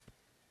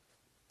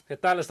¿Qué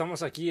tal?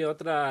 Estamos aquí en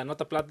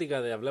otra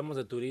plática de Hablemos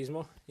de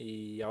Turismo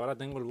y ahora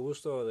tengo el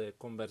gusto de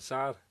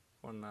conversar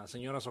con la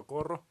señora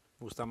Socorro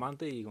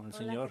Bustamante y con el Hola,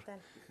 ¿qué señor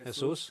tal?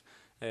 Jesús.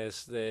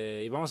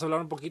 Y vamos a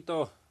hablar un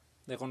poquito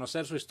de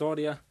conocer su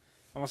historia.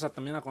 Vamos a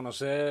también a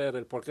conocer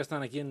el por qué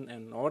están aquí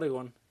en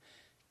Oregon,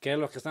 qué es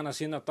lo que están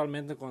haciendo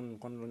actualmente con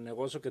el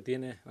negocio que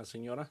tiene la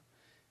señora,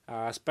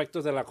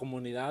 aspectos de la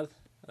comunidad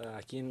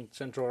aquí en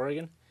Central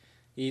Oregon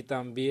y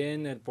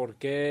también el por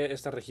qué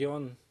esta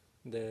región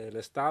del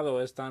estado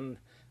es tan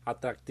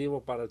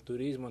atractivo para el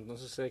turismo.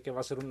 Entonces sé que va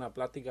a ser una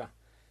plática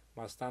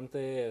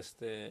bastante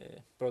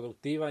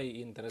productiva e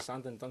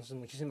interesante. Entonces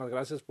muchísimas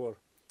gracias por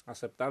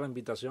aceptar la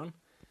invitación.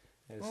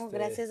 Oh, Este,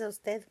 gracias a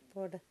usted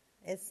por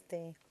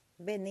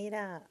venir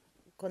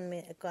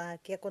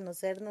aquí a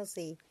conocernos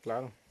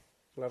claro,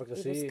 claro que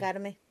y sí.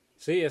 buscarme.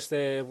 Sí,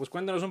 pues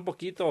cuéntanos un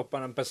poquito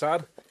para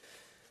empezar,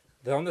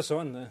 ¿de dónde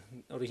son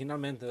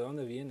originalmente? ¿De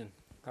dónde vienen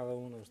cada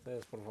uno de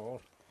ustedes, por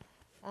favor?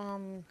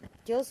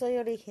 Yo soy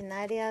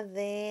originaria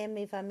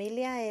mi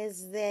familia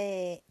es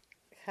de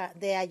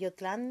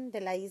Ayotlán,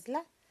 de la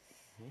isla,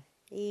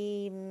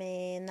 y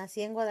me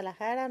nací en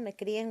Guadalajara, me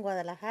crié en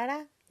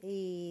Guadalajara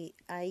y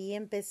ahí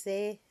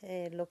empecé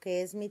lo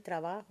que es mi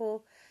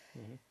trabajo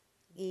Ujú.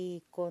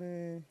 y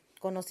con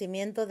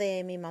conocimiento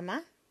de mi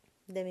mamá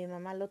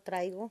lo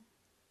traigo.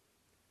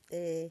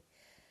 eh,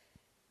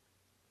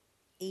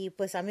 Y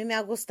pues a mí me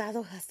ha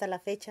gustado hasta la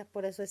fecha,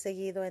 por eso he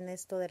seguido en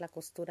esto de la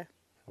costura.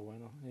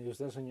 Bueno, y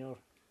usted, señor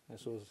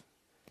Jesús,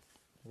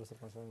 ¿le gusta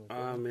pasar el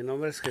micrófono? Mi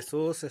nombre es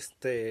Jesús,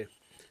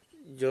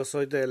 yo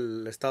soy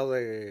del estado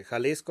de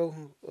Jalisco,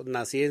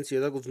 nací en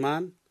Ciudad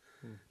Guzmán,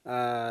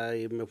 Mm.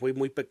 y me fui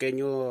muy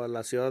pequeño a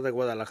la ciudad de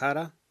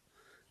Guadalajara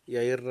y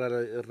ahí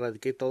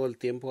radiqué todo el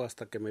tiempo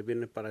hasta que me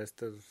vine para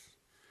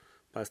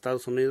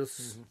Estados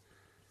Unidos.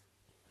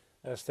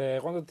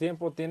 Ujú. ¿Cuánto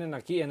tiempo tienen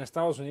aquí en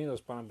Estados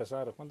Unidos para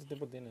empezar? ¿Cuánto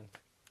tiempo tienen?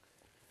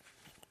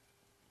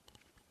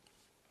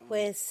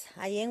 Pues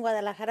ahí en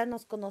Guadalajara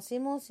nos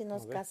conocimos y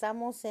nos Okay,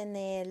 casamos en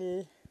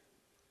el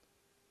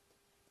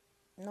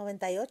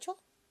 98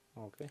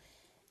 okay.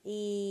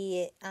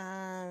 y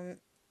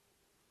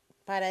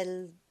para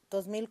el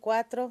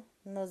 2004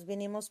 nos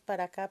vinimos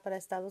para acá, para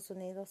Estados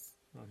Unidos,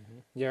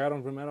 Ujú.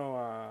 Llegaron primero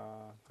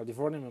a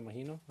California, me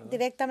imagino, ¿verdad?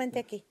 directamente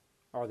aquí,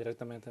 Oh,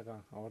 directamente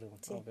acá, a Oregon.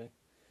 sí. Okay.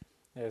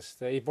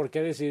 ¿Y por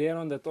qué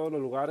decidieron de todos los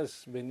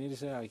lugares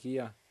venirse aquí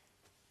a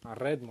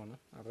Redmond,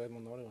 ¿no? A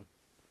Redmond, Oregon?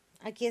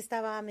 Aquí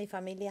estaba mi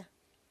familia,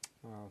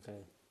 Ah,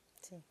 okay.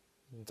 sí,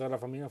 Entonces la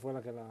familia fue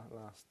la que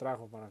las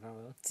trajo para acá,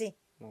 ¿verdad? sí.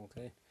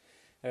 Okay.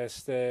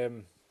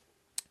 Este,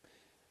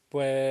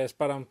 pues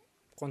para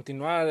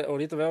continuar,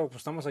 ahorita veo que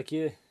estamos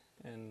aquí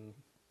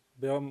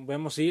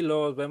vemos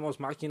hilos, vemos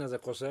máquinas de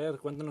coser.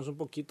 Cuéntanos un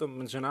poquito,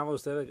 mencionaba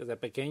usted de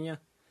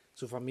pequeña,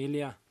 su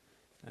familia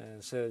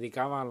se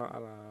dedicaba a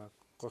la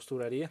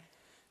costurería,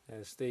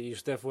 y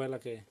usted fue la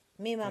que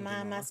Mi mamá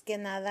continuaba. más que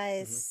nada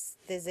Ujú, es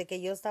desde que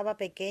yo estaba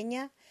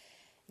pequeña,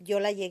 yo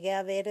la llegué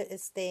a ver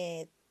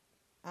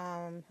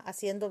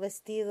haciendo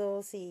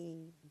vestidos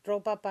y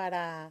ropa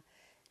para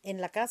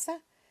en la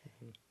casa.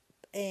 ujú,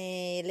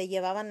 Le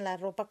llevaban la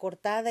ropa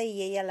cortada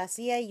y ella la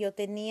hacía y yo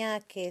tenía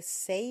que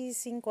 6,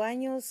 5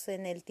 años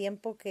en el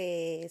tiempo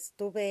que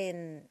estuve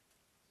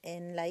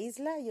en la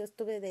isla. Yo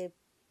estuve de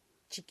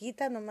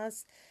chiquita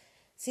nomás.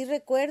 Sí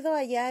recuerdo,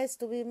 allá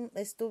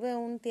estuve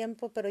un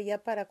tiempo, pero ya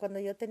para cuando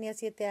yo tenía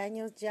 7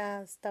 años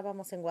ya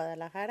estábamos en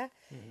Guadalajara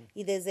ujú.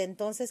 y desde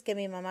entonces que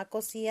mi mamá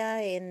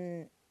cosía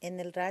en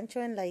el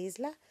rancho en la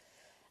isla,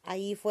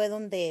 ahí fue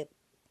donde,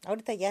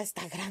 ahorita ya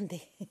está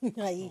grande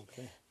ahí,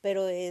 Okay.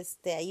 pero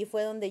ahí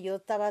fue donde yo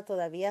estaba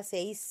todavía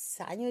 6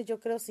 años, yo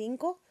creo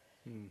 5,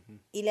 Ujú,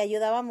 y le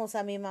ayudábamos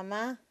a mi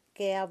mamá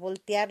que a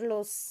voltear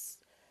los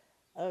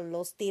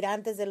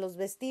tirantes de los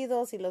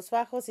vestidos y los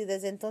fajos y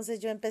desde entonces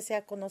yo empecé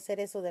a conocer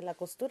eso de la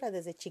costura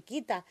desde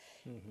chiquita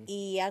ujú,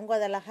 y en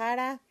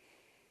Guadalajara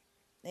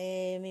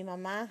mi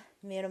mamá,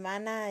 mi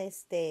hermana,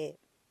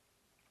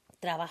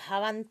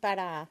 trabajaban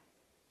para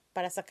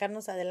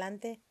sacarnos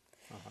adelante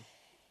ajá,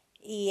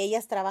 y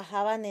ellas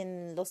trabajaban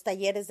en los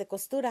talleres de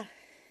costura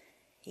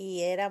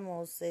y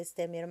éramos,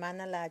 mi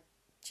hermana la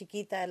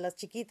chiquita, las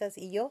chiquitas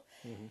y yo.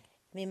 ujú.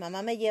 Mi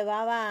mamá me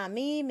llevaba a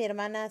mí, mi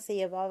hermana se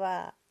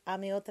llevaba a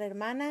mi otra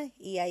hermana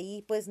y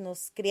ahí pues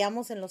nos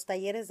criamos en los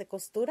talleres de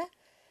costura. Sí,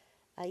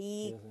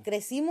 Ahí sí.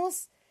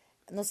 crecimos,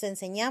 nos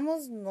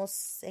enseñamos,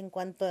 en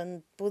cuanto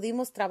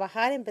pudimos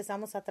trabajar,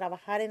 empezamos a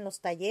trabajar en los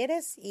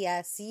talleres y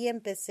así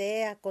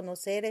empecé a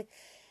conocer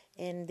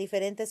en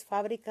diferentes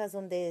fábricas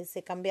donde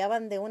se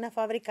cambiaban de una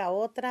fábrica a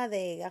otra,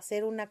 de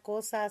hacer una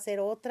cosa a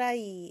hacer otra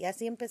y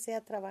así empecé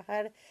a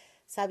trabajar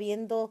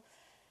sabiendo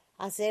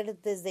hacer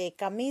desde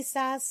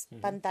camisas,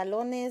 Ujú.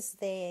 pantalones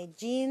de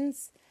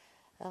jeans.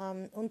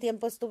 Un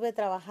tiempo estuve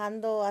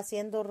trabajando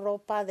haciendo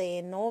ropa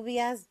de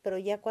novias, pero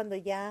ya cuando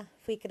ya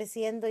fui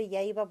creciendo y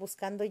ya iba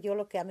buscando yo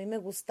lo que a mí me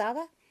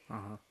gustaba,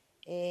 Ajá.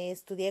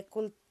 estudié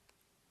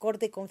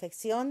corte y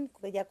confección,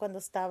 ya cuando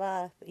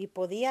estaba y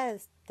podía,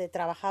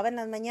 trabajaba en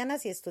las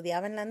mañanas y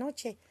estudiaba en la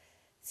noche.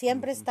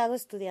 Siempre he Ujú. estado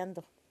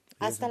estudiando.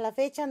 Hasta la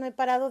fecha no he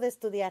parado de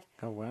estudiar.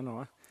 Qué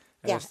bueno, ¿eh?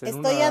 Ya,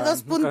 estoy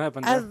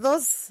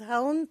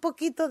a un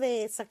poquito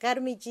de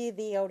sacar mi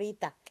GED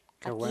ahorita.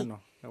 Qué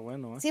bueno,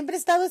 ¿eh? Siempre he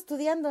estado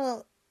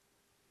estudiando,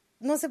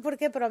 no sé por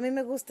qué, pero a mí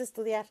me gusta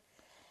estudiar.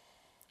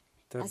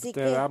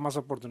 Te da más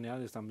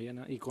oportunidades también,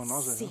 ¿eh? Y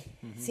conoces, sí,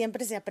 ¿no?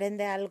 Siempre se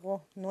aprende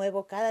algo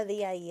nuevo cada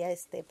día y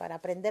para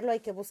aprenderlo hay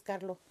que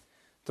buscarlo.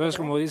 Entonces,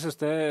 como dice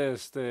usted,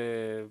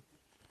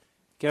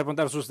 quiero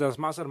preguntar, ¿sus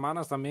demás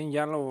hermanas también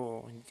ya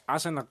lo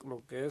hacen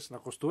lo que es la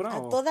costura?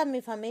 A toda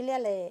mi familia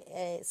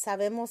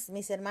sabemos,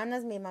 mis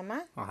hermanas, mi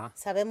mamá, Ajá.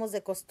 sabemos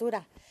de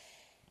costura.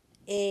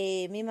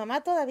 Mi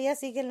mamá todavía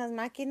sigue en las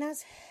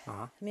máquinas.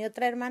 Ajá. Mi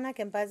otra hermana,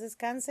 que en paz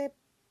descanse,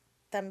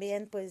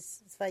 también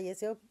pues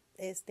falleció,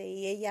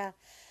 y ella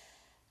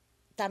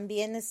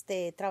también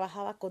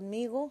trabajaba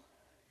conmigo,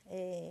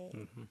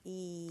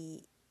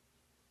 y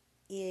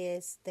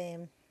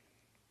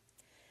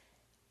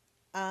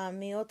a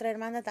mi otra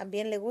hermana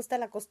también le gusta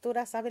la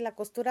costura, sabe la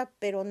costura,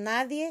 pero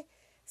nadie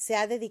se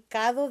ha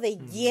dedicado de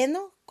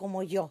lleno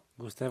como yo.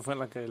 Usted fue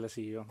la que le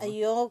siguió, ¿no?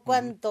 Yo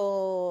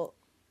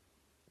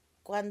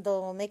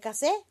cuando me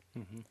casé,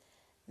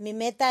 mi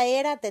meta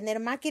era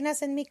tener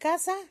máquinas en mi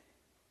casa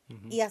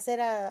y hacer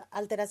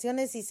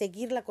alteraciones y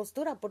seguir la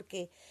costura,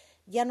 porque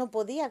ya no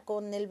podía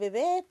con el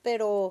bebé,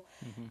 pero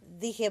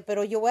dije,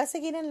 pero yo voy a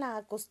seguir en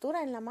la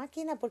costura, en la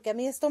máquina, porque a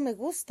mí esto me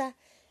gusta.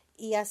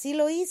 Y así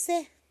lo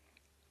hice.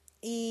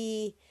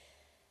 Y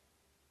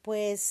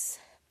pues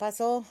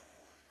pasó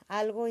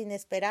algo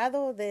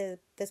inesperado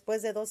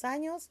después de 2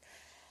 años,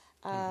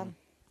 a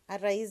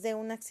raíz de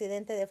un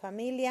accidente de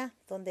familia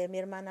donde mi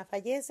hermana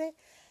fallece.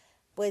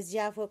 Pues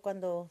ya fue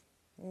cuando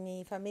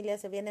mi familia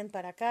se vienen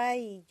para acá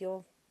y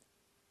yo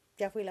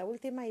ya fui la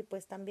última, y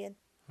pues también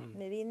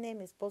me vine,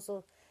 mi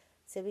esposo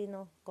se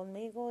vino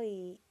conmigo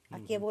y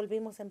aquí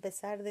volvimos a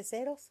empezar de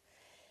ceros.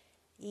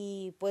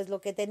 Y pues lo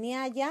que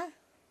tenía allá,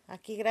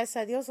 aquí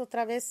gracias a Dios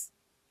otra vez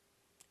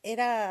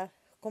era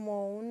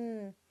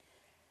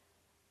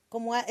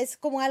es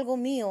como algo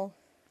mío,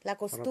 la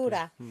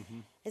costura.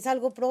 Es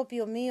algo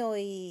propio mío,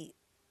 y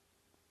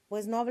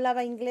pues no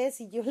hablaba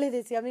inglés y yo le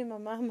decía a mi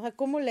mamá, mamá,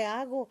 ¿cómo le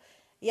hago?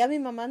 Y a mi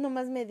mamá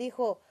nomás me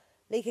dijo,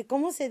 le dije,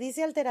 ¿cómo se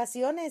dice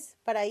alteraciones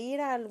para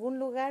ir a algún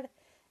lugar?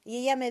 Y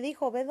ella me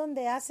dijo, ve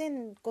donde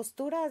hacen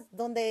costuras,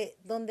 donde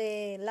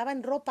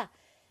lavan ropa,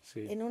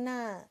 en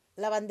una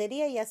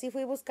lavandería. Y así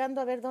fui buscando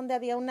a ver dónde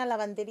había una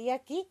lavandería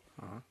aquí.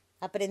 Ajá.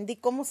 Aprendí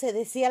cómo se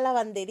decía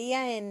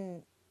lavandería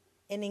en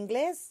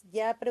inglés.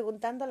 Ya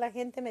preguntando a la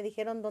gente me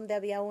dijeron dónde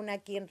había una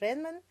aquí en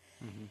Redmond.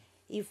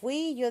 Y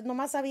fui, yo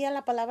nomás sabía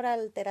la palabra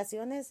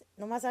alteraciones,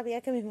 nomás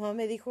sabía que mi mamá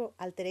me dijo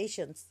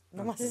alterations,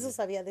 nomás eso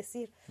sabía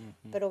decir.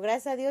 Pero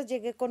gracias a Dios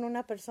llegué con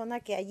una persona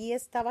que allí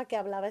estaba que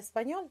hablaba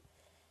español.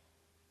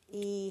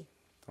 Y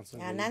entonces,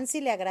 a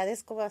Nancy le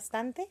agradezco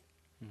bastante.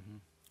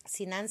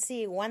 Si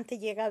Nancy Guante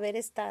llega a ver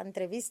esta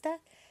entrevista,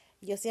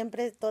 yo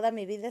siempre, toda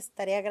mi vida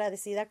estaré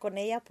agradecida con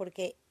ella,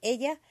 porque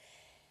ella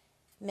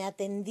me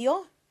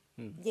atendió.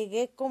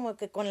 Llegué como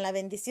que con la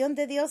bendición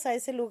de Dios a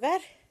ese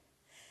lugar.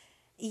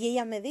 Y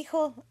ella me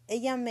dijo,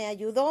 ella me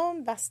ayudó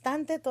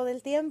bastante todo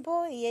el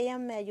tiempo, y ella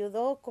me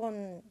ayudó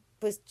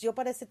pues yo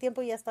para ese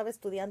tiempo ya estaba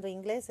estudiando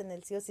inglés en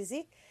el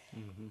COCC,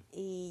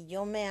 y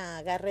yo me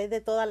agarré de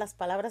todas las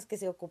palabras que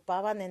se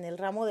ocupaban en el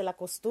ramo de la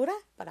costura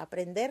para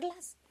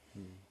aprenderlas.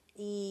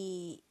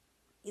 Y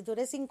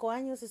duré 5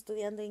 años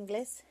estudiando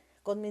inglés.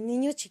 Con mis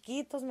niños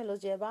chiquitos me los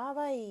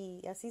llevaba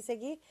y así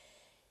seguí.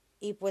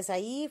 Y pues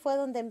ahí fue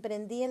donde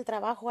emprendí el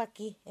trabajo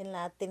aquí, en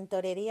la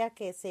tintorería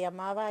que se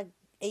llamaba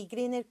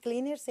A-Greener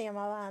Cleaner, se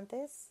llamaba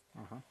antes.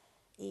 Ajá.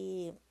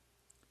 Y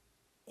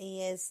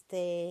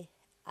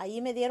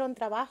ahí me dieron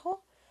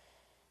trabajo.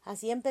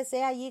 Así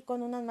empecé allí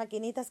con unas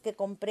maquinitas que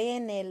compré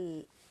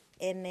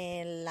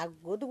en la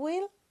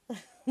Goodwill,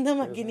 una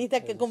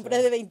maquinita que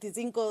compré de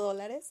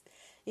 $25.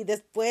 Y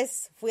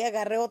después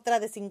agarré otra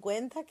de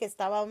 50 que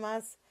estaba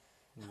más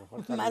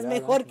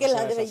mejor que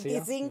la de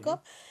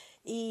 25.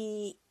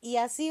 Y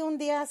así un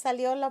día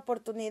salió la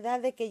oportunidad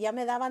de que ya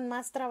me daban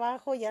más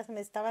trabajo, ya se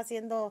me estaba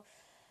haciendo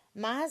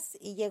más,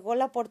 y llegó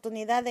la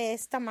oportunidad de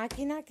esta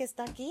máquina que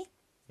está aquí,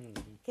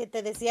 que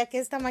te decía que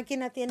esta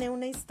máquina tiene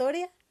una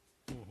historia.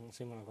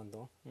 Sí, me lo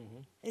contó.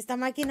 Esta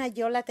máquina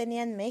yo la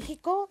tenía en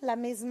México, la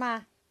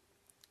misma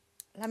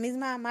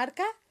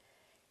marca,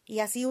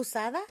 y así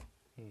usada.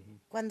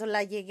 Cuando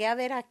la llegué a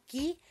ver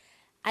aquí,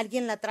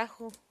 alguien la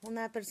trajo,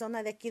 una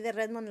persona de aquí de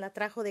Redmond la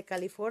trajo de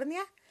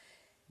California,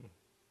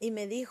 y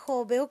me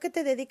dijo, veo que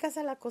te dedicas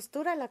a la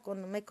costura.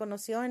 Me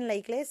conoció en la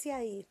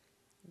iglesia y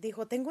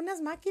dijo, tengo unas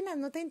máquinas,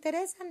 ¿no te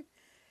interesan?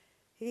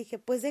 Y dije,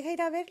 pues deja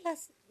ir a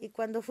verlas. Y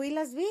cuando fui y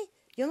las vi,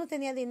 yo no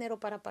tenía dinero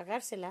para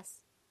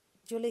pagárselas.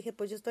 Yo le dije,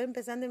 pues yo estoy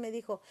empezando, y me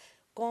dijo,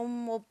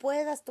 como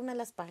puedas, tú me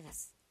las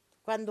pagas.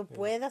 Cuando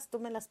puedas,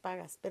 tú me las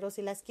pagas, pero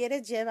si las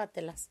quieres,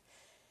 llévatelas.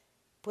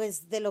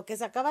 Pues de lo que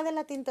sacaba de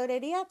la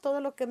tintorería, todo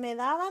lo que me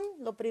daban,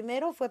 lo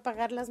primero fue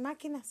pagar las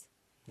máquinas.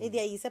 Y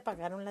de ahí se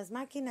pagaron las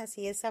máquinas,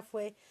 y esa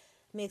fue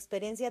mi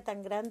experiencia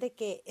tan grande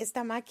que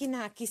esta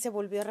máquina aquí se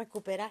volvió a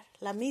recuperar,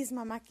 la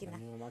misma máquina. La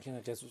misma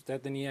máquina que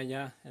usted tenía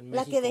allá en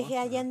México. La que dejé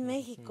allá en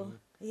México,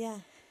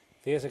 ya.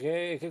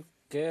 Fíjese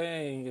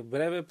qué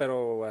breve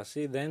pero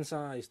así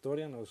densa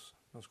historia nos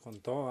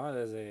contó, ¿ah?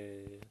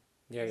 Desde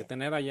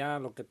tener allá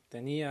lo que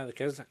tenía,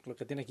 que es lo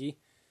que tiene aquí,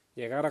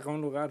 llegar acá a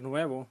un lugar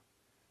nuevo,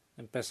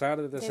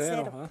 empezar desde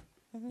cero. ¿Ah?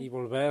 Y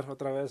volver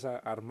otra vez a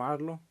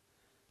armarlo.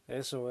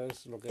 Eso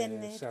es lo que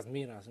se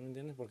admira, ¿sí me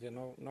entiendes? Porque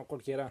no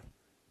cualquiera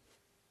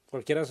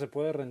se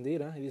puede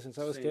rendir, ¿eh? Y dicen,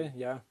 ¿sabes qué?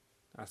 Ya,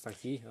 hasta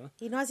aquí. ¿Eh?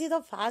 Y no ha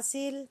sido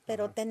fácil,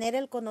 pero tener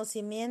el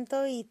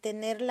conocimiento y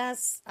tener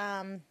las,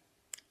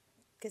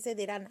 ¿qué se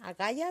dirán?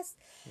 Agallas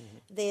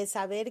de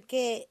saber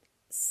que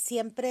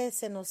siempre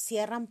se nos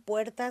cierran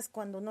puertas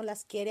cuando uno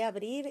las quiere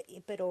abrir,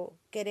 pero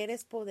querer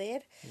es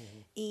poder.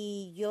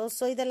 Y yo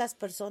soy de las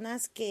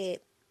personas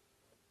que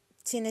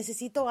si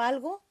necesito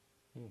algo,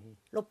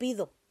 lo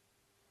pido.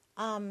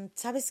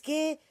 ¿Sabes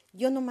qué?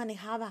 Yo no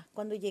manejaba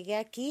cuando llegué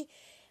aquí,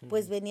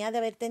 pues venía de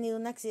haber tenido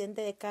un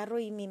accidente de carro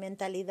y mi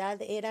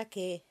mentalidad era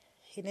que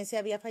en ese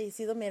había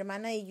fallecido mi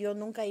hermana y yo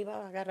nunca iba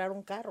a agarrar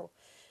un carro.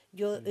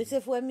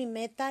 Ese fue mi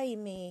meta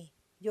y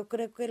yo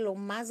creo que lo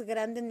más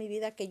grande en mi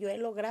vida que yo he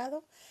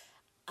logrado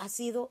ha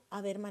sido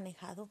haber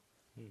manejado.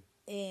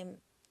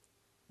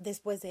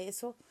 Después de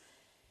eso,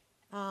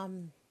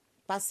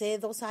 pasé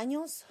 2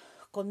 años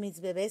con mis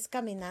bebés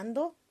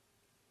caminando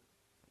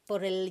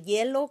por el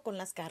hielo, con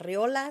las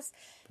carriolas,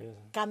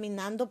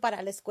 caminando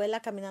para la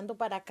escuela, caminando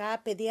para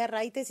acá, pedía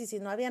raites y si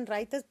no habían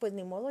raites, pues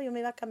ni modo, yo me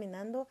iba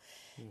caminando,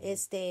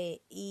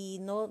 y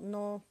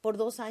no, por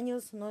 2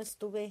 años no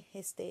estuve,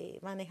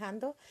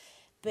 manejando,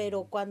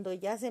 pero cuando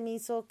ya se me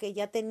hizo que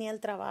ya tenía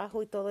el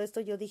trabajo y todo esto,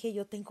 yo dije,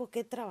 yo tengo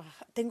que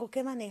trabajar, tengo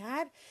que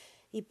manejar,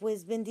 y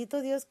pues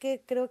bendito Dios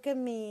que creo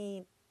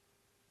que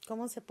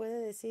 ¿cómo se puede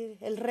decir?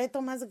 El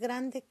reto más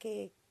grande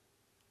que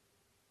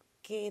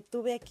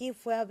tuve aquí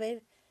fue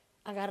haber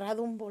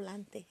agarrado un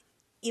volante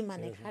y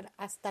manejar.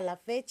 Hasta la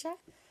fecha,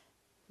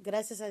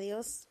 gracias a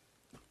Dios,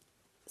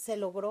 se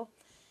logró.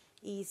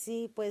 Y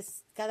sí,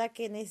 pues cada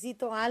que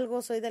necesito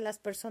algo, soy de las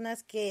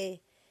personas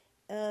que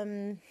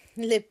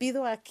le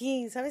pido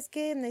aquí, ¿sabes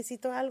qué?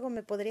 Necesito algo,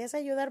 ¿me podrías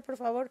ayudar, por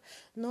favor?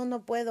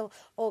 No puedo.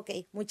 Ok,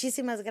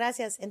 muchísimas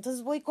gracias.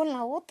 Entonces voy con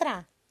la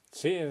otra.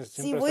 Sí,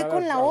 si voy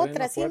con la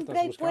otra, siempre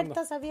hay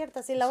puertas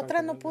abiertas. Si la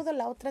otra no pudo,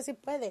 la otra sí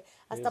puede.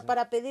 Hasta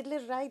para pedirle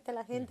ride a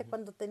la gente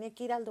cuando tenía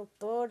que ir al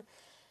doctor.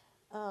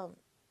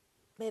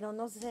 Pero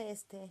no sé,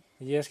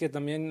 Y es que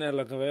también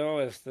lo que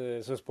veo,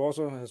 su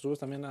esposo Jesús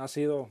también ha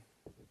sido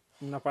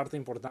una parte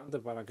importante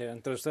para que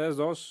entre ustedes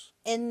dos,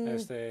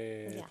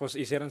 pues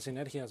hicieran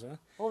sinergias, ¿eh?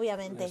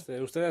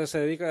 Obviamente. ¿Usted se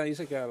dedica,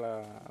 dice que a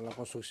la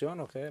construcción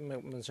o qué me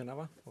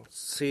mencionaba?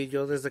 Sí,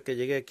 yo desde que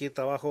llegué aquí he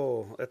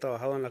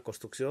trabajado en la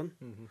construcción,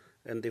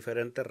 en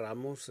diferentes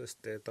ramos,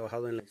 he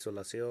trabajado en la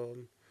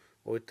insolación,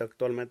 ahorita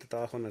actualmente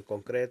trabajo en el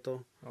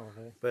concreto,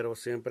 pero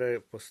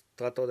siempre pues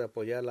trato de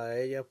apoyarla a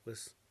ella,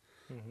 pues,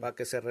 para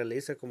que se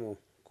realice como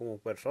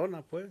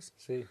persona, pues.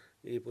 Sí.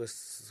 Y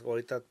pues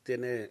ahorita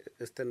tiene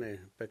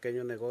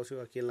pequeño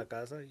negocio aquí en la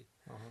casa y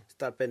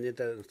está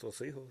pendiente de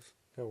nuestros hijos.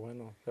 Qué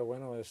bueno, qué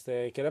bueno.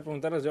 Quería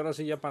preguntarles yo ahora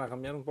sí ya para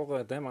cambiar un poco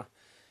de tema.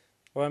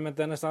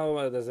 Obviamente han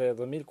estado desde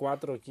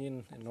 2004 aquí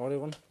en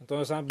Oregon,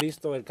 entonces han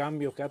visto el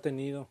cambio que ha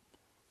tenido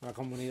la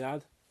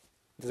comunidad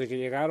desde que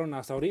llegaron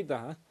hasta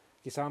ahorita, ¿eh?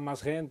 Quizá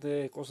más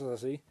gente, cosas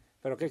así.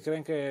 Pero ¿qué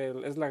creen que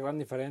es la gran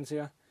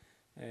diferencia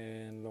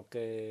en lo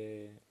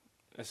que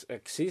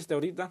existe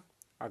ahorita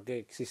a que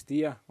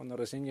existía cuando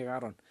recién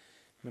llegaron?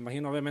 Me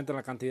imagino obviamente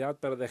la cantidad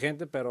de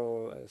gente,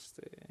 pero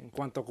en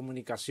cuanto a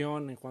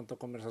comunicación, en cuanto a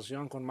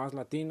conversación con más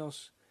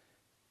latinos,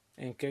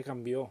 ¿en qué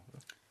cambió?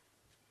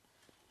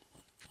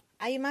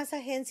 Hay más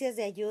agencias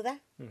de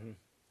ayuda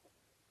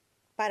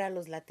para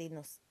los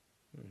latinos.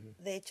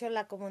 De hecho,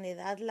 la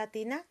comunidad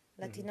latina,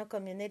 Latino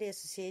Community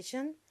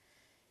Association,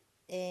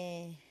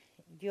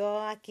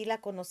 yo aquí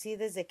la conocí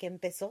desde que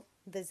empezó,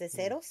 desde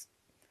ceros,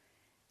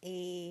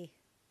 y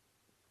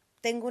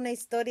tengo una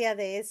historia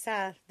de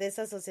esa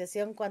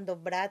asociación cuando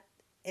Brad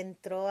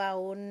entró a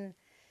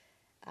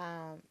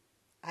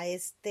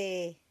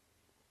este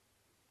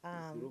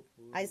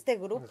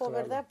grupo,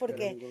 ¿verdad?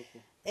 Porque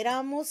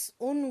éramos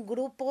un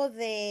grupo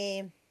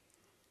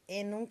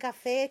en un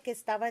café que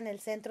estaba en el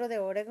centro de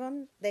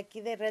Oregon, de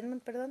aquí de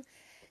Redmond, perdón,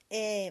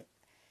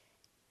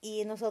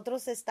 y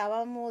nosotros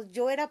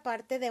yo era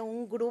parte de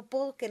un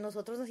grupo que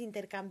nosotros nos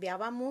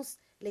intercambiábamos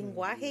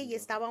lenguaje y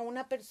estaba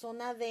una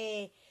persona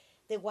de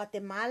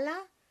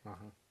Guatemala,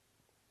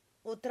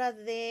 otra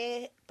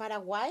de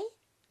Paraguay.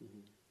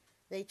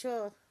 De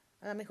hecho,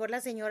 a lo mejor la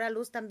señora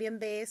Luz también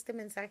ve este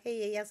mensaje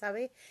y ella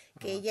sabe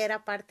que ella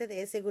era parte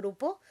de ese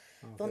grupo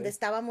donde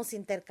estábamos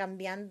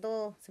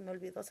intercambiando, se me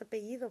olvidó su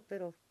apellido,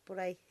 pero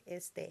por ahí,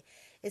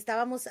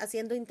 estábamos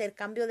haciendo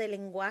intercambio de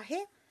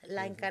lenguaje.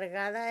 La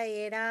encargada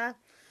era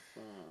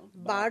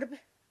Barb.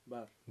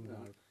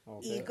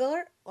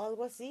 Igor, o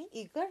algo así,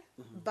 Igor,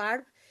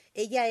 Barb.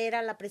 Ella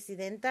era la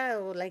presidenta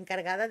o la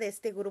encargada de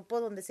este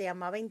grupo donde se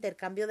llamaba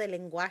Intercambio de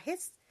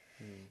Lenguajes.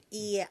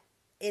 Y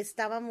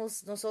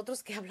estábamos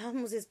nosotros que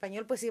hablábamos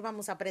español, pues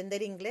íbamos a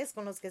aprender inglés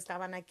con los que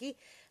estaban aquí,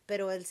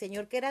 pero el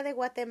señor que era de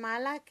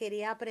Guatemala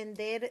quería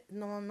aprender,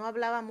 no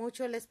hablaba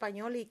mucho el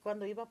español y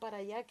cuando iba para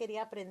allá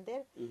quería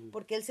aprender,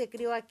 porque él se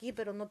crió aquí,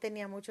 pero no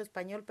tenía mucho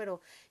español,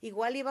 pero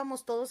igual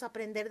íbamos todos a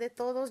aprender de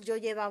todos. Yo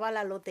llevaba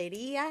la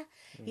lotería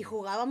y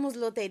jugábamos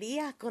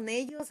lotería con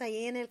ellos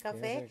ahí en el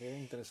café. Qué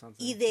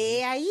interesante. Y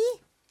de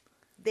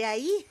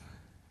ahí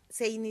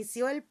se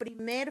inició el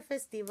primer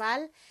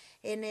festival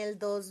en el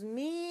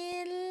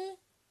 2000,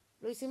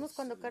 lo hicimos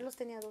cuando Carlos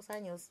tenía 2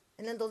 años,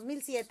 en el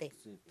 2007.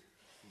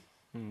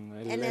 En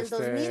el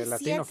 2007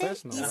 Latino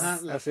Fest,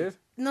 ¿no? Así es.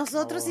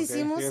 Nosotros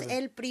hicimos fíjate.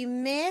 el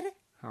primer,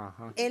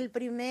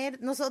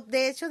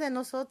 de hecho de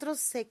nosotros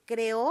se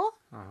creó,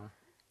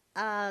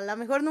 a lo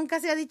mejor nunca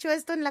se ha dicho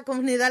esto en la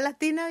comunidad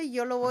latina y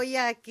yo lo voy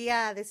aquí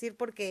a decir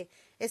porque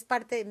es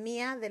parte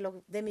mía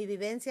de mi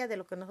vivencia, de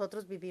lo que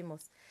nosotros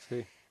vivimos.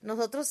 Sí.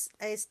 Nosotros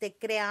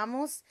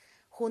creamos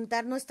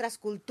juntar nuestras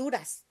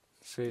culturas.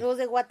 Sí. Los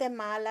de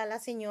Guatemala, la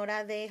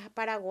señora de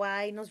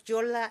Paraguay,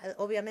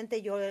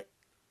 obviamente yo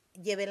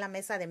llevé la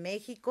mesa de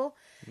México,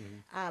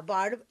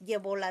 Barb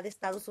llevó la de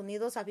Estados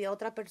Unidos, había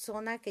otra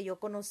persona que yo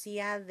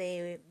conocía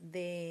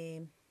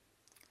de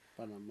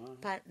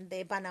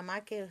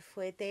Panamá que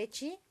fue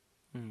Techi,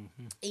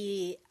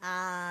 y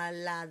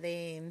la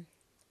de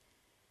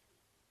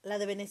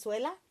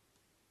Venezuela.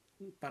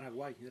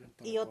 Paraguay.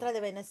 Y otra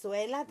de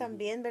Venezuela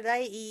también, ¿verdad?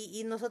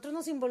 Y nosotros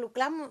nos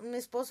involucramos, mi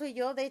esposo y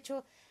yo, de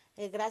hecho,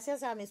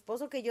 gracias a mi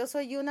esposo, que yo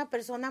soy una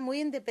persona muy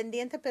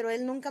independiente, pero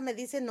él nunca me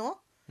dice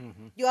no.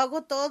 Yo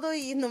hago todo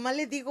y nomás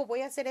le digo,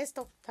 voy a hacer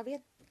esto, está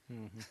bien.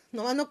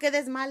 Nomás no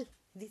quedes mal,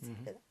 dice,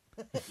 ¿verdad?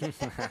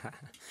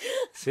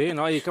 Sí,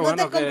 no, y qué no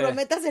bueno te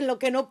comprometas en lo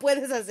que no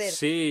puedes hacer.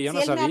 Sí, yo no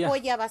él sabía. me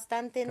apoya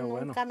bastante, Qué nunca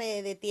bueno.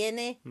 me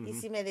detiene, y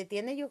si me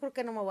detiene yo creo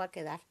que no me voy a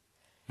quedar.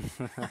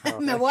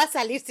 Me voy a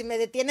salir, si me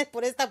detienes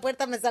por esta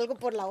puerta me salgo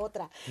por la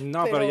otra.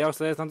 No, pero ya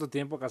ustedes tanto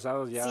tiempo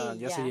casados Sí,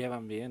 ya se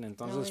llevan bien.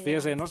 Entonces, ya,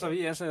 fíjese, no sí.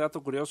 sabía ese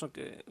dato curioso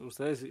que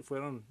ustedes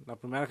fueron la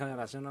primera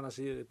generación, ahora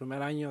sí, el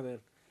primer año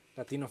del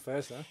Latino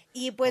Fest.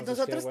 Y pues Entonces,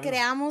 nosotros qué bueno.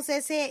 creamos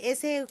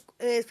ese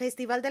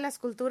Festival de las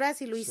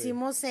Culturas y lo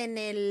hicimos en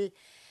el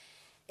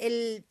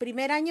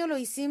primer año lo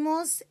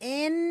hicimos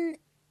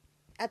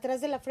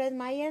atrás de la Fred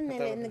Meyer,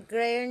 en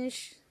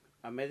Grange.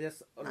 A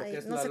medias, lo Ay, que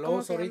es no la sé cómo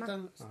Lowe's se ahorita,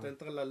 llama. está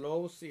entre la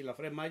Lowe's y la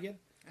Fred Meyer.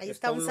 Ahí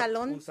está un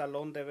salón. Un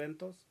salón de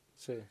eventos.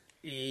 Sí.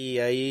 Y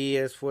ahí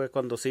fue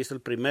cuando se hizo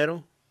el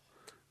primero.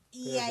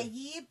 Y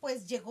allí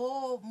pues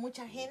llegó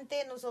mucha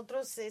gente.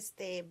 Nosotros,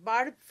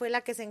 Barb fue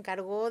la que se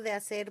encargó de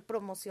hacer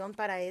promoción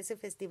para ese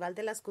Festival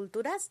de las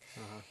Culturas.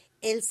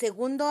 El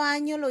segundo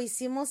año lo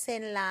hicimos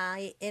en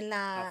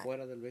la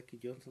Afuera del Becky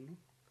Johnson, ¿no?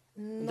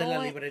 no, de la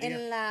librería.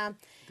 en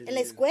la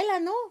escuela,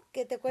 ¿no?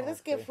 Que te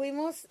acuerdas que Ok.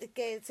 fuimos,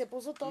 que se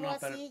puso todo No,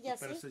 así y así.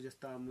 pero eso ya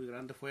estaba muy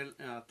grande. Fue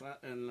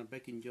en la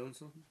Becky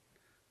Johnson,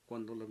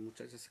 cuando las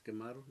muchachas se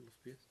quemaron los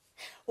pies.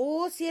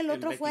 Sí, el En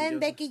otro Becky fue en Johnson.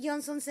 Becky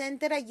Johnson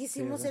Center, allí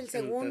hicimos el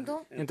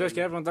segundo. Entonces,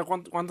 quería preguntar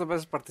cuántas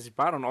veces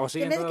participaron. ¿O En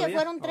siguen vez de que todavía?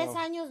 fueron 3 ¿O-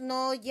 años,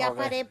 no, ya Ok.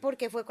 paré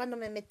porque fue cuando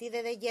me metí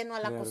de lleno a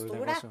la del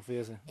costura. negocio,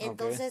 fíjese. Ok.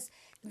 Entonces,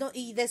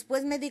 y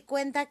después me di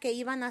cuenta que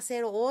iban a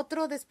hacer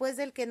otro después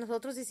del que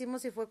nosotros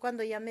hicimos y fue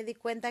cuando ya me di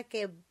cuenta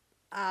que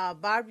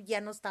Barb ya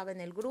no estaba en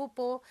el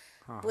grupo.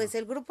 Ajá. Pues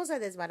el grupo se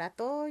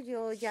desbarató,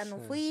 yo ya no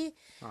Sí. fui.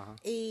 Ajá.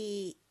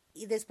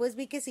 Y después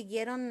vi que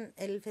siguieron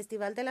el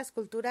Festival de las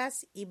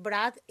Culturas y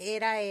Brad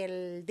era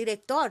el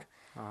director.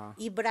 Ajá.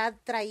 Y Brad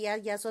traía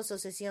ya su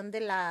asociación de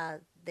la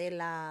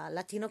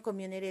Latino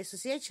Community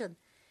Association.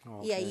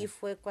 Ok. Y ahí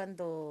fue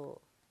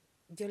cuando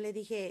yo le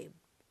dije,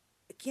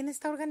 ¿quién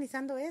está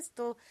organizando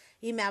esto?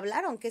 Y me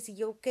hablaron que si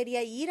yo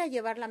quería ir a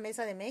llevar la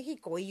Mesa de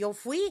México. Y yo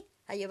fui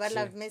a llevar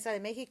la Sí. Mesa de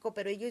México,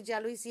 pero ellos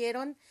ya lo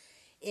hicieron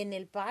en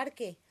el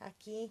parque,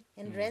 aquí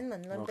en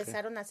Redmond. Lo ok.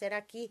 empezaron a hacer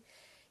aquí.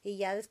 Y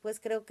ya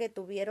después creo que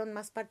tuvieron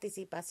más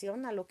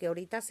participación a lo que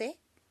ahorita sé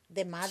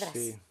de madras.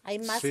 Sí, Hay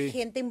más sí.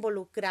 gente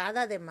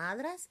involucrada de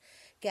madras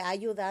que ha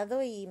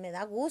ayudado y me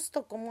da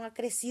gusto cómo ha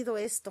crecido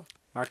esto.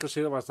 Ha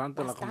crecido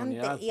bastante en la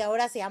comunidad. Bastante. Y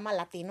ahora se llama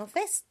Latino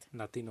Fest.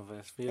 Latino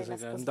Fest. Fíjese las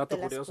que es un cos- dato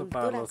de las curioso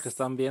para culturas. los que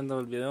están viendo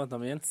el video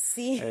también.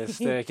 Sí.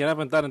 Quiero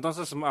preguntar,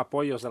 entonces,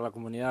 apoyos a la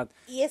comunidad.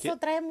 Y eso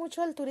trae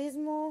mucho al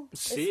turismo.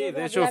 Sí, eso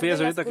de hecho, hablar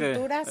fíjese las ahorita que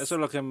culturas. eso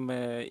es lo que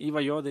me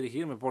iba yo a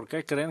dirigirme. ¿Por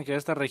qué creen que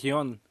esta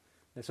región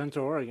de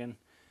Central Oregon,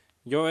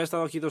 yo he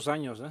estado aquí 2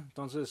 años,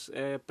 entonces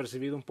he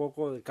percibido un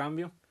poco de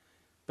cambio,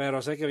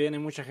 pero sé que viene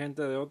mucha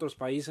gente de otros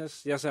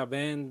países, ya sea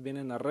Bend,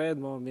 vienen a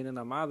Redmond, vienen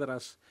a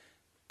Madras.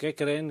 ¿Qué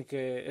creen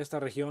que esta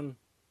región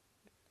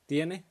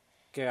tiene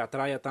que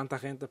atrae a tanta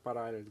gente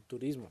para el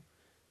turismo?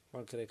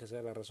 ¿Cuál cree que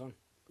sea la razón?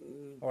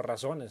 O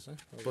razones,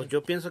 Pues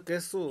yo pienso que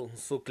es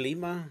su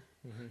clima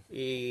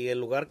y el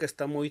lugar que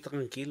está muy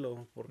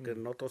tranquilo, porque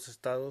en otros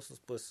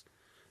estados pues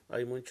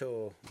hay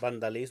mucho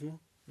vandalismo.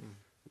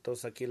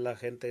 Entonces aquí la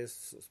gente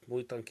es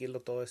muy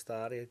tranquilo, toda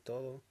esta área y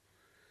todo.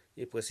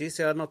 Y pues sí,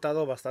 se ha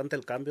notado bastante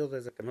el cambio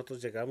desde que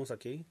nosotros llegamos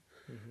aquí.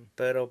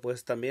 Pero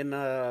pues también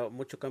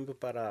mucho cambio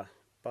para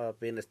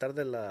bienestar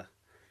de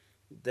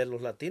de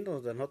los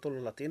latinos, de nosotros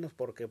los latinos,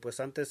 porque pues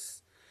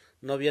antes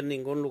no había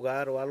ningún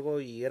lugar o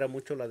algo y era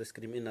mucho la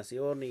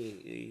discriminación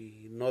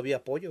y no había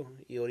apoyo.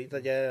 Y ahorita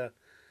ya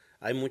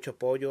hay mucho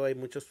apoyo, hay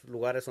muchos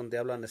lugares donde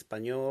hablan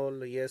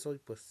español y eso, y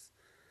pues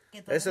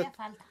Que todavía eso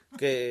falta.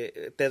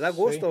 que te da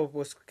gusto,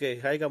 pues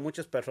que haya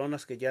muchas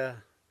personas que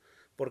ya,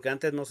 porque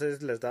antes no sé,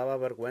 les daba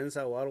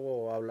vergüenza o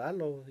algo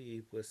hablarlo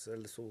y pues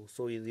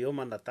su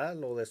idioma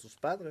natal o de sus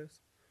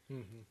padres.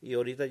 Y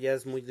ahorita ya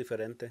es muy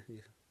diferente.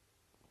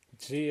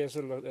 Sí,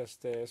 eso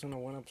es una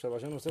buena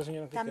observación. ¿Usted,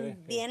 señora, qué cree?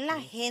 También la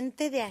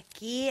gente de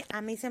aquí, a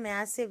mí se me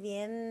hace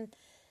bien,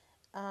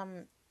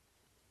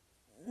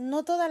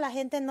 no toda la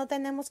gente, no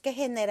tenemos que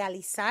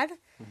generalizar,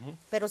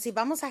 pero si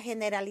vamos a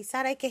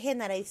generalizar, hay que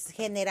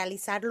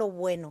generalizar lo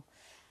bueno.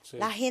 Sí.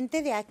 La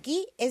gente de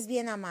aquí es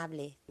bien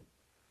amable.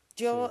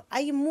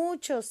 Hay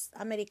muchos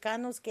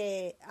americanos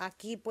que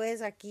aquí,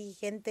 pues, aquí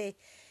gente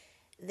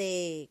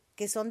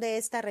que son de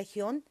esta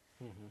región,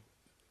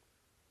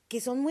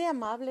 que son muy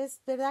amables,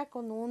 ¿verdad?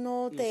 Con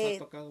uno,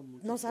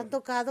 nos han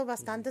tocado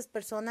bastantes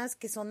personas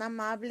que son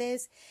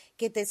amables,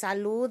 que te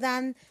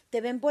saludan,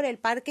 te ven por el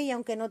parque y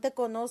aunque no te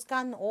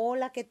conozcan,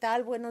 hola, ¿qué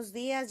tal? Buenos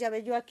días. Ya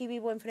ves, yo aquí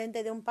vivo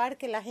enfrente de un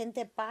parque, la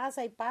gente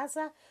pasa y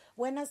pasa.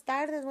 Buenas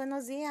tardes,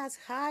 buenos días.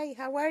 Hi,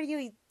 how are you?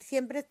 Y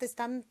siempre te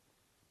están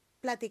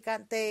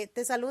platicando,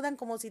 te saludan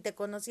como si te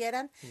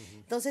conocieran.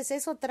 Entonces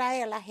eso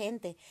trae a la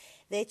gente.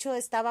 De hecho,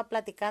 estaba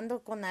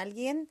platicando con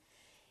alguien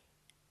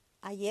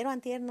ayer o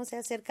antier, no sé,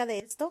 acerca de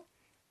esto.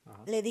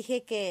 Le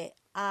dije que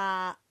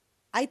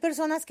hay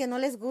personas que no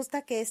les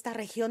gusta que esta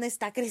región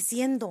está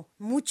creciendo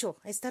mucho.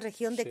 Esta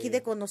región de aquí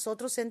con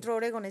nosotros, Centro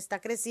Oregon,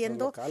 está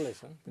creciendo los locales,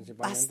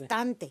 principalmente.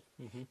 Bastante.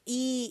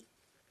 Y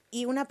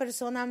una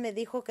persona me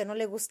dijo que no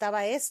le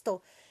gustaba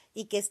esto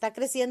y que está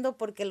creciendo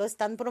porque lo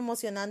están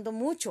promocionando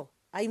mucho.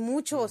 Hay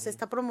mucho, se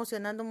está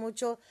promocionando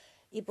mucho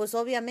y pues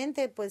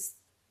obviamente pues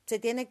se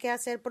tiene que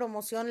hacer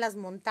promoción, las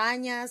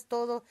montañas,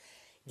 todo.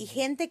 Y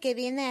gente que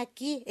viene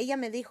aquí, ella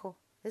me dijo,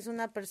 es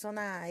una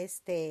persona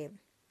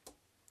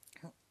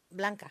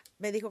blanca,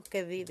 me dijo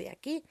que vive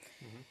aquí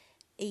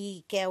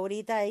y que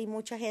ahorita hay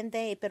mucha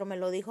gente, pero me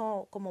lo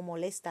dijo como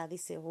molesta,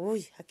 dice,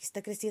 uy, aquí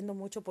está creciendo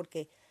mucho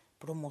porque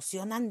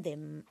promocionan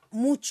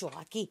mucho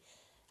aquí,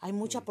 hay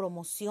mucha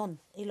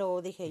promoción. Y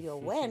luego dije yo,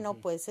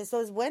 bueno, pues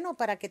eso es bueno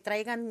para que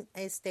traigan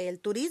el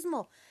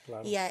turismo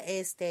y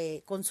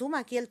consuma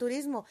aquí el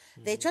turismo.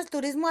 De hecho, el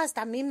turismo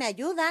hasta a mí me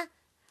ayuda.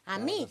 A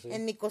mí,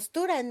 en mi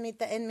costura,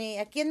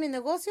 aquí en mi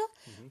negocio,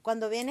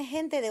 cuando viene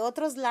gente de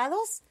otros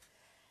lados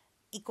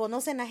y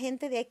conocen a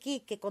gente de aquí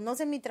que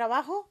conocen mi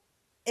trabajo,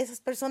 esas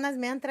personas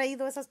me han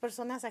traído esas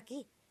personas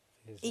aquí.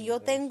 Y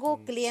yo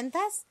tengo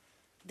clientas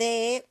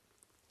de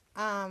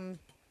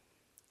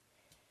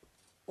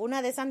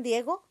una de San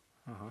Diego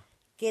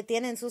que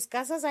tienen sus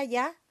casas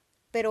allá,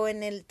 pero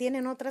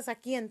tienen otras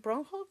aquí en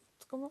Pronghorn,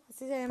 ¿cómo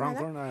así se llama?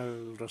 Pronghorn,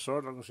 el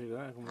resort, algo así,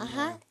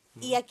 ¿verdad?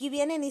 Y aquí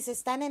vienen y se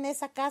están en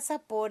esa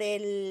casa por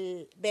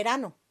el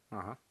verano.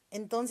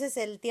 Entonces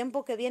el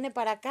tiempo que viene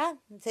para acá,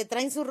 se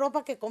traen su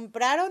ropa que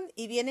compraron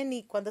y vienen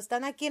y cuando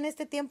están aquí en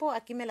este tiempo,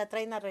 aquí me la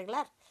traen a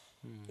arreglar.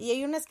 Y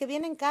hay unas que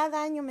vienen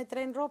cada año, me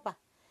traen ropa.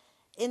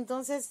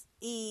 Entonces,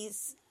 y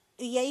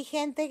hay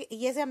gente,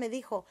 y ella me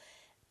dijo,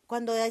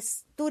 cuando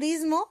es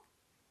turismo,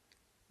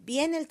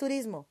 viene el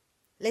turismo,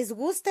 les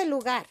gusta el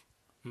lugar.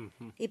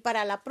 Y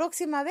para la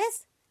próxima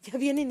vez, ya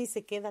vienen y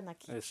se quedan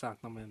aquí.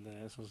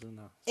 Exactamente, eso es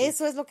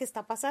Eso es lo que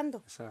está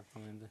pasando.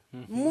 Exactamente.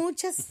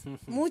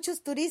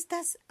 Muchos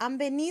turistas han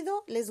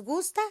venido, les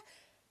gusta,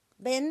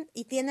 ven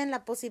y tienen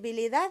la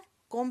posibilidad,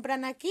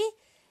 compran aquí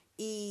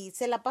y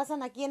se la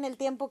pasan aquí en el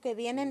tiempo que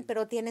vienen,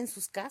 pero tienen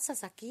sus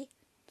casas aquí.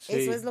 Sí.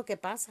 Eso es lo que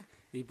pasa.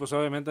 Y pues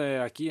obviamente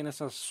aquí en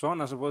estas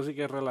zonas se puede decir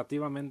que es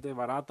relativamente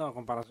barato a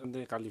comparación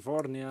de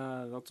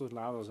California, de otros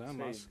lados,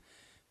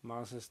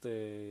 más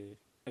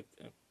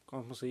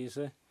 ¿cómo se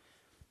dice?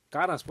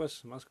 Caras,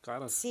 pues, más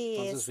caras. Sí,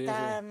 entonces,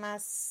 está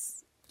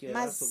más... Que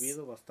ha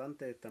subido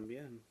bastante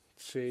también.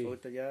 Sí.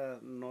 Ahorita ya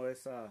no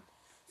es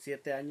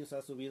 7 años,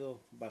 ha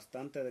subido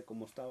bastante de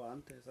como estaba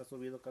antes, ha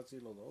subido casi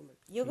lo doble.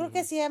 Yo creo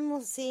que sí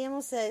hemos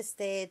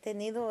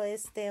tenido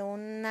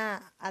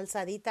una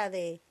alzadita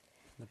de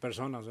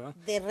personas, ¿verdad?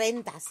 De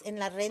rentas, en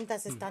las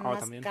rentas están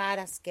más también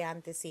caras que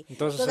antes, sí.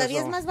 Entonces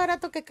todavía es más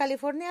barato que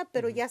California,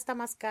 pero ya está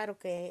más caro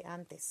que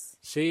antes.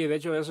 Sí, de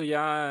hecho eso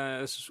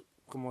ya es...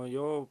 Como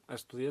yo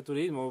estudié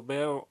turismo,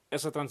 veo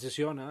esa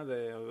transición,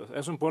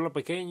 es un pueblo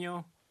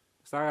pequeño,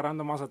 está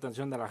agarrando más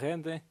atención de la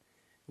gente,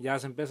 ya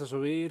se empieza a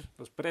subir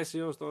los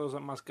precios, todo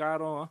es más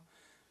caro,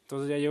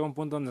 entonces ya llega un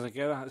punto donde se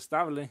queda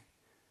estable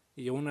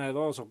y una de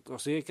dos, o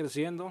sigue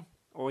creciendo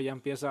o ya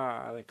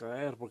empieza a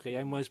decaer porque ya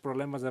hay muchos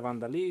problemas de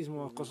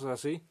vandalismo, cosas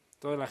así,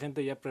 entonces la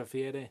gente ya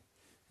prefiere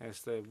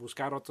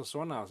buscar otras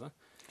zonas.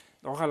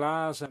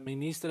 Ojalá se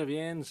administre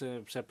bien,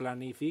 se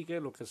planifique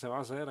lo que se va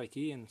a hacer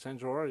aquí en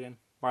Central Oregon,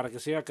 para que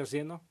siga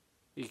creciendo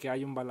y que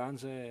haya un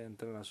balance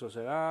entre la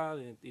sociedad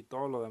y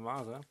todo lo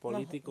demás,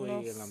 político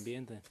y el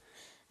ambiente.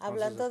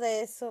 Hablando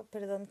de eso,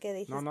 perdón, que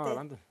dijiste,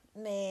 adelante.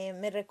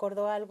 Me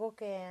recordó algo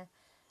que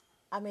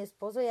a mi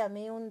esposo y a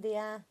mí un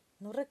día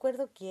no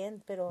recuerdo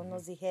quién, pero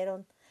nos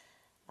dijeron,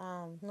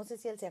 no sé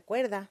si él se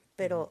acuerda,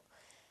 pero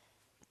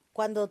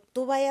cuando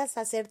tú vayas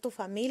a hacer tu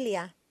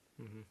familia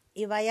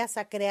y vayas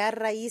a crear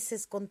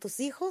raíces con tus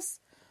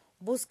hijos,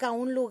 busca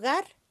un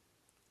lugar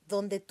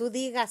donde tú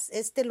digas,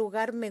 este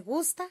lugar me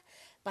gusta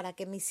para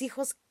que mis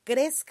hijos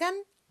crezcan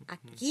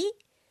aquí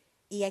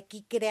y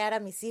aquí crear a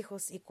mis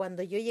hijos. Y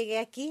cuando yo llegué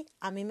aquí,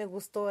 a mí me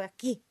gustó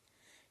aquí.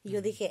 Y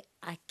yo dije,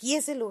 aquí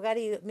es el lugar,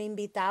 y me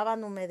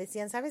invitaban o me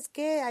decían, ¿sabes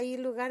qué? Hay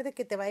lugar de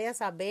que te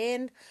vayas a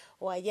Bend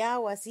o allá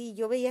o así.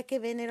 Yo veía que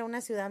Bend era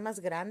una ciudad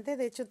más grande,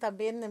 de hecho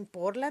también en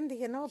Portland,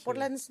 dije, no,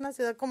 Portland es una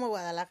ciudad como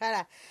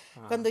Guadalajara.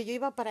 Cuando yo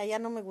iba para allá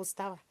no me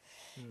gustaba.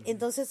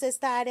 Entonces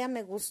esta área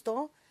me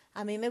gustó,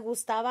 a mí me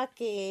gustaba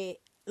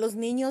que los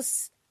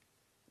niños,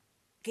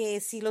 que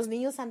si los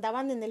niños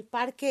andaban en el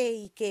parque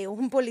y que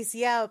un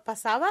policía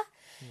pasaba,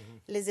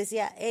 les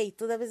decía, hey,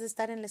 tú debes de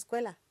estar en la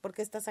escuela, ¿por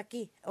qué estás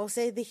aquí? O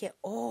sea, dije,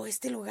 oh,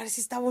 este lugar sí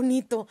está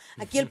bonito.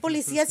 Aquí el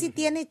policía sí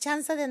tiene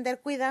chance de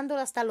andar cuidando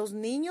hasta los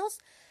niños.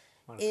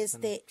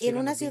 En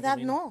una ciudad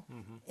no,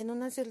 en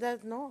una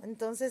ciudad no.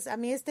 Entonces, a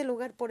mí este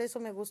lugar por eso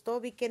me gustó.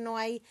 Vi que no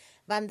hay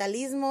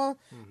vandalismo,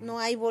 no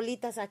hay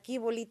bolitas aquí,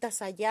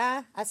 bolitas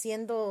allá,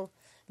 haciendo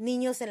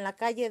niños en la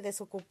calle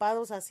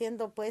desocupados,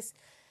 haciendo pues,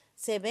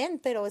 se ven,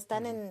 pero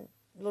están en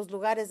los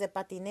lugares de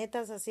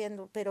patinetas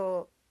haciendo,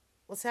 pero...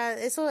 O sea,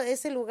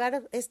 este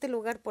lugar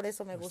por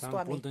eso me gustó a mí.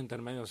 Está un punto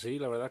intermedio, sí,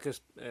 la verdad que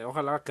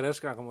ojalá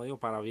crezca, como digo,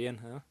 para bien.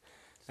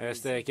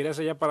 ¿Quieres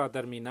ya para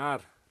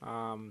terminar?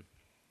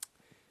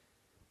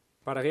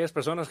 Para aquellas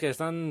personas que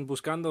están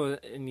buscando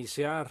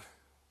iniciar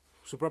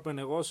su propio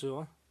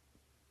negocio,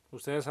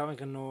 ustedes saben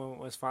que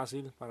no es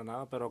fácil para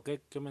nada, pero ¿qué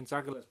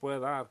mensaje les puede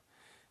dar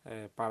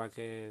para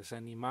que se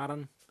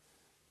animaran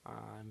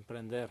a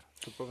emprender?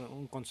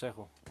 Un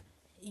consejo.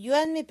 Yo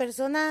en mi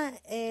persona,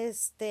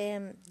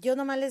 yo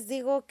nomás les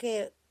digo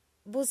que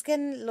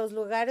busquen los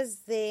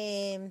lugares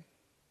de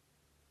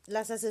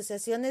las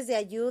asociaciones de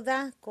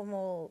ayuda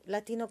como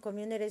Latino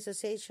Community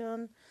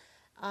Association,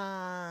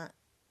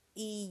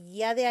 y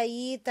ya de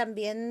ahí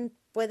también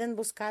pueden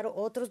buscar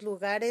otros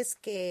lugares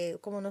que,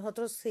 como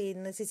nosotros, si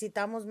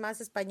necesitamos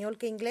más español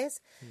que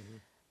inglés,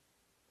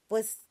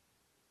 pues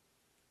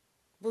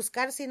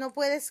buscar, si no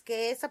puedes,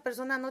 que esa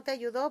persona no te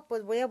ayudó,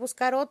 pues voy a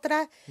buscar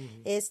otra.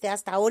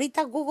 Hasta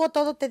ahorita Google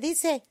todo te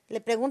dice,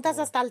 le preguntas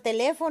hasta al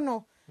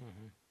teléfono,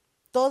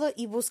 todo,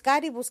 y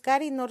buscar y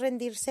no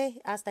rendirse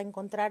hasta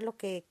encontrar lo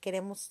que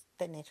queremos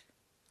tener.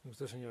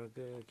 Usted, señor,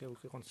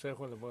 ¿qué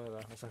consejo le puede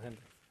dar a esa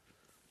gente?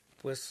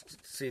 Pues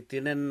si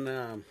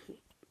tienen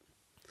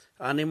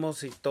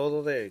ánimos y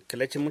todo, de que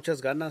le echen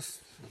muchas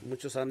ganas,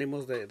 muchos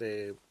ánimos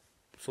de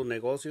su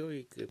negocio,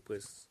 y que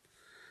pues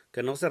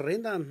que no se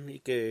rindan, y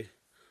que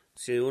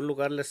si un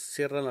lugar les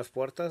cierran las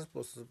puertas,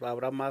 pues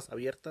habrá más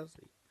abiertas,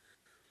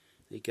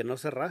 y que no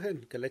se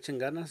rajen, que le echen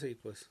ganas, y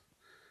pues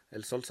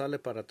el sol sale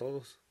para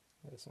todos.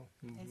 Eso.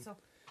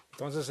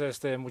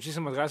 Entonces,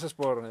 muchísimas gracias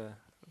por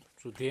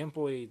su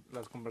tiempo y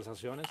las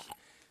conversaciones.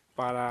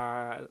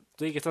 Para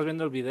tú que estás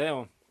viendo el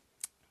video,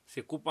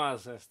 si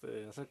ocupas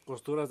hacer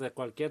costuras de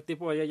cualquier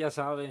tipo, ella ya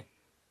sabe.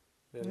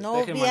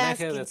 Novias,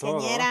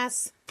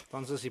 quinceañeras.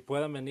 Entonces, si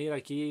pueden venir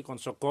aquí con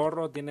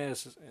Socorro, tiene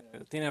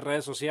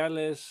redes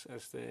sociales,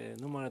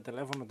 número de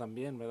teléfono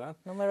también, ¿verdad?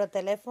 Número de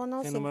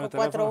teléfono,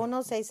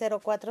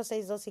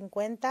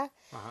 541-604-6250.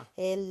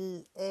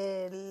 El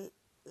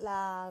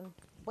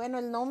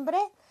nombre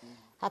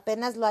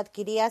apenas lo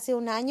adquirí hace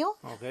un año.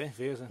 Ok,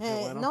 fíjese, qué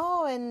bueno.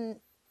 No,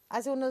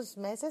 hace unos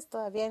meses,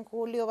 todavía en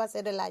julio va a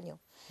ser el año.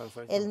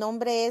 Perfecto. El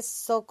nombre es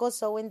Soco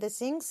Sewing the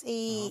Things,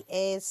 y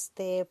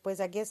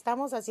pues aquí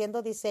estamos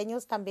haciendo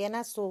diseños también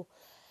a su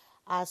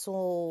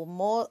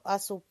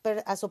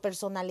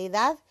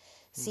personalidad.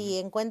 Si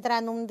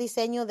encuentran un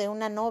diseño de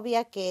una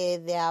novia que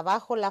de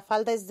abajo la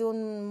falda es de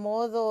un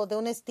modo, de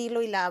un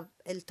estilo, y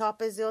el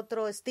top es de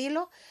otro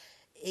estilo,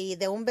 y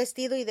de un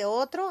vestido y de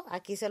otro,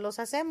 aquí se los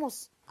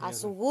hacemos a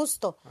su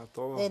gusto,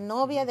 de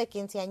novia, de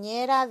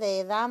quinceañera,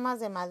 de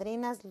damas, de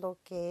madrinas, lo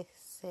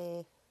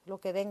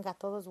que venga,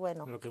 todo es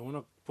bueno. Lo que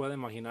uno puede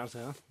imaginarse,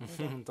 ¿no?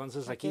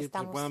 Entonces aquí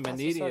pueden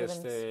venir, y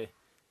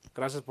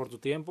gracias por tu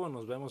tiempo.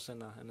 Nos vemos en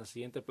la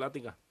siguiente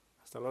plática.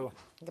 Hasta luego.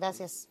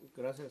 Gracias.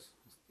 Gracias.